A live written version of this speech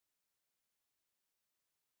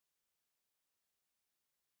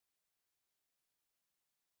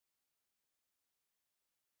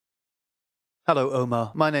Hello,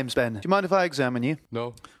 Omar. My name's Ben. Do you mind if I examine you?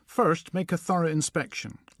 No. First, make a thorough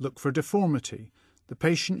inspection. Look for deformity. The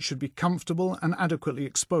patient should be comfortable and adequately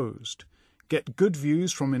exposed. Get good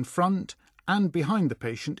views from in front and behind the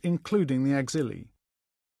patient, including the axillae.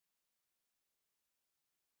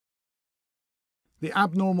 The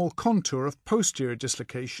abnormal contour of posterior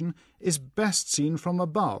dislocation is best seen from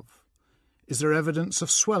above. Is there evidence of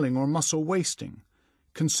swelling or muscle wasting?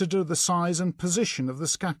 Consider the size and position of the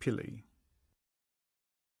scapulae.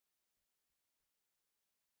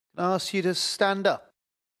 Can I ask you to stand up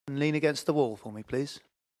and lean against the wall for me, please?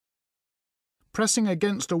 Pressing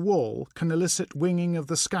against a wall can elicit winging of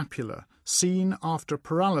the scapula, seen after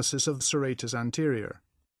paralysis of the serratus anterior.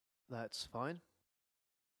 That's fine.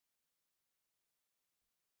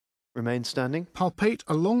 Remain standing. Palpate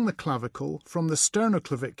along the clavicle from the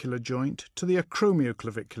sternoclavicular joint to the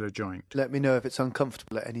acromioclavicular joint. Let me know if it's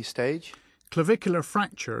uncomfortable at any stage. Clavicular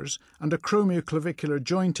fractures and acromioclavicular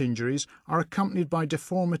joint injuries are accompanied by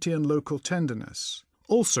deformity and local tenderness.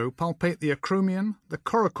 Also palpate the acromion, the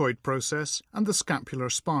coracoid process and the scapular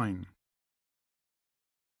spine.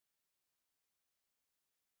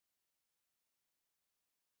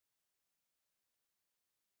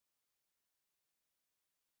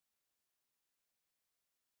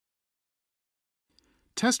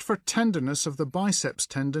 Test for tenderness of the biceps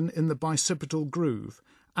tendon in the bicipital groove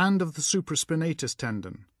and of the supraspinatus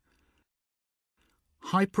tendon.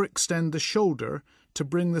 Hyperextend the shoulder to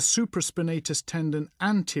bring the supraspinatus tendon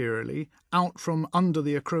anteriorly out from under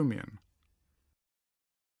the acromion.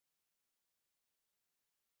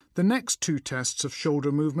 The next two tests of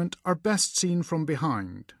shoulder movement are best seen from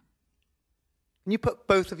behind. Can you put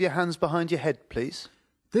both of your hands behind your head, please?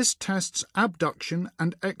 This tests abduction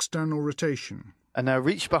and external rotation. And now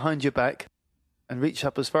reach behind your back and reach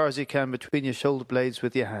up as far as you can between your shoulder blades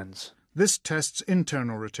with your hands. This tests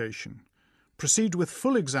internal rotation. Proceed with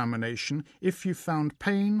full examination if you found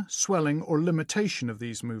pain, swelling or limitation of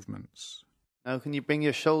these movements. Now can you bring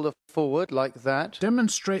your shoulder forward like that?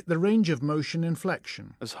 Demonstrate the range of motion in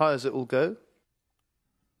flexion. As high as it will go.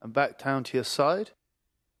 And back down to your side.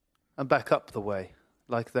 And back up the way,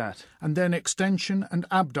 like that. And then extension and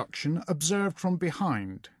abduction observed from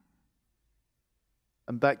behind.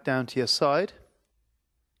 And back down to your side.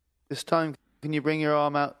 This time, can you bring your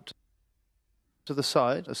arm out to the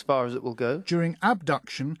side as far as it will go? During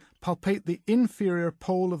abduction, palpate the inferior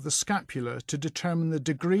pole of the scapula to determine the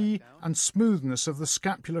degree and smoothness of the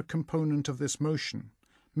scapular component of this motion.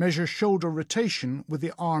 Measure shoulder rotation with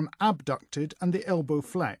the arm abducted and the elbow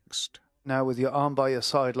flexed. Now with your arm by your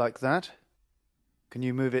side like that, can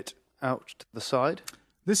you move it out to the side?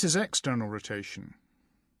 This is external rotation.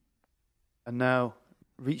 And now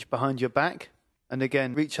reach behind your back, and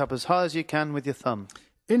again reach up as high as you can with your thumb.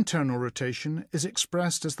 Internal rotation is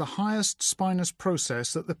expressed as the highest spinous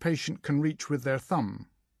process that the patient can reach with their thumb.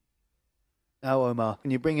 Now, Omar,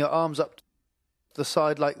 can you bring your arms up to the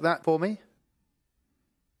side like that for me?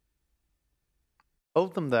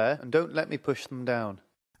 Hold them there, and don't let me push them down.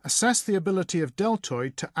 Assess the ability of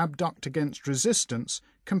deltoid to abduct against resistance,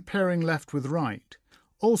 comparing left with right.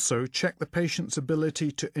 Also, check the patient's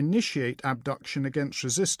ability to initiate abduction against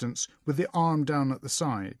resistance with the arm down at the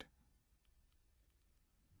side.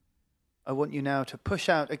 I want you now to push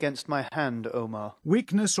out against my hand, Omar.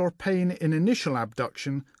 Weakness or pain in initial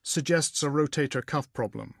abduction suggests a rotator cuff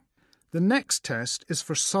problem. The next test is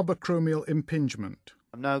for subacromial impingement.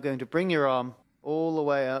 I'm now going to bring your arm all the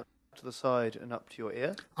way out to the side and up to your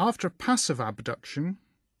ear. After passive abduction,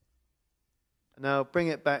 now bring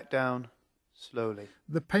it back down slowly.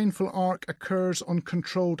 The painful arc occurs on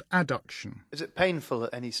controlled adduction. Is it painful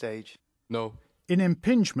at any stage? No. In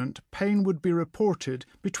impingement, pain would be reported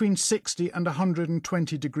between 60 and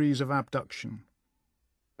 120 degrees of abduction.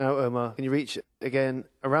 Now, Omar, can you reach again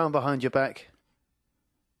around behind your back?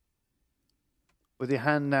 With your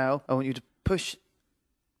hand now, I want you to push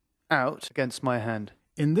out against my hand.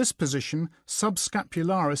 In this position,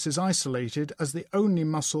 subscapularis is isolated as the only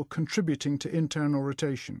muscle contributing to internal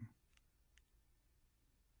rotation.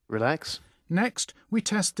 Relax. Next, we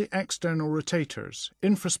test the external rotators,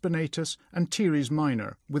 infraspinatus and teres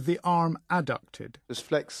minor, with the arm adducted. Just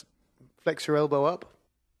flex your elbow up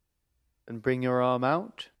and bring your arm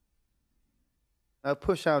out. Now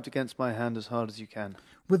push out against my hand as hard as you can.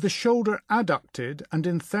 With the shoulder adducted and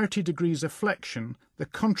in 30 degrees of flexion, the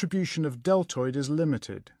contribution of deltoid is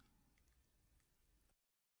limited.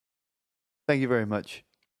 Thank you very much.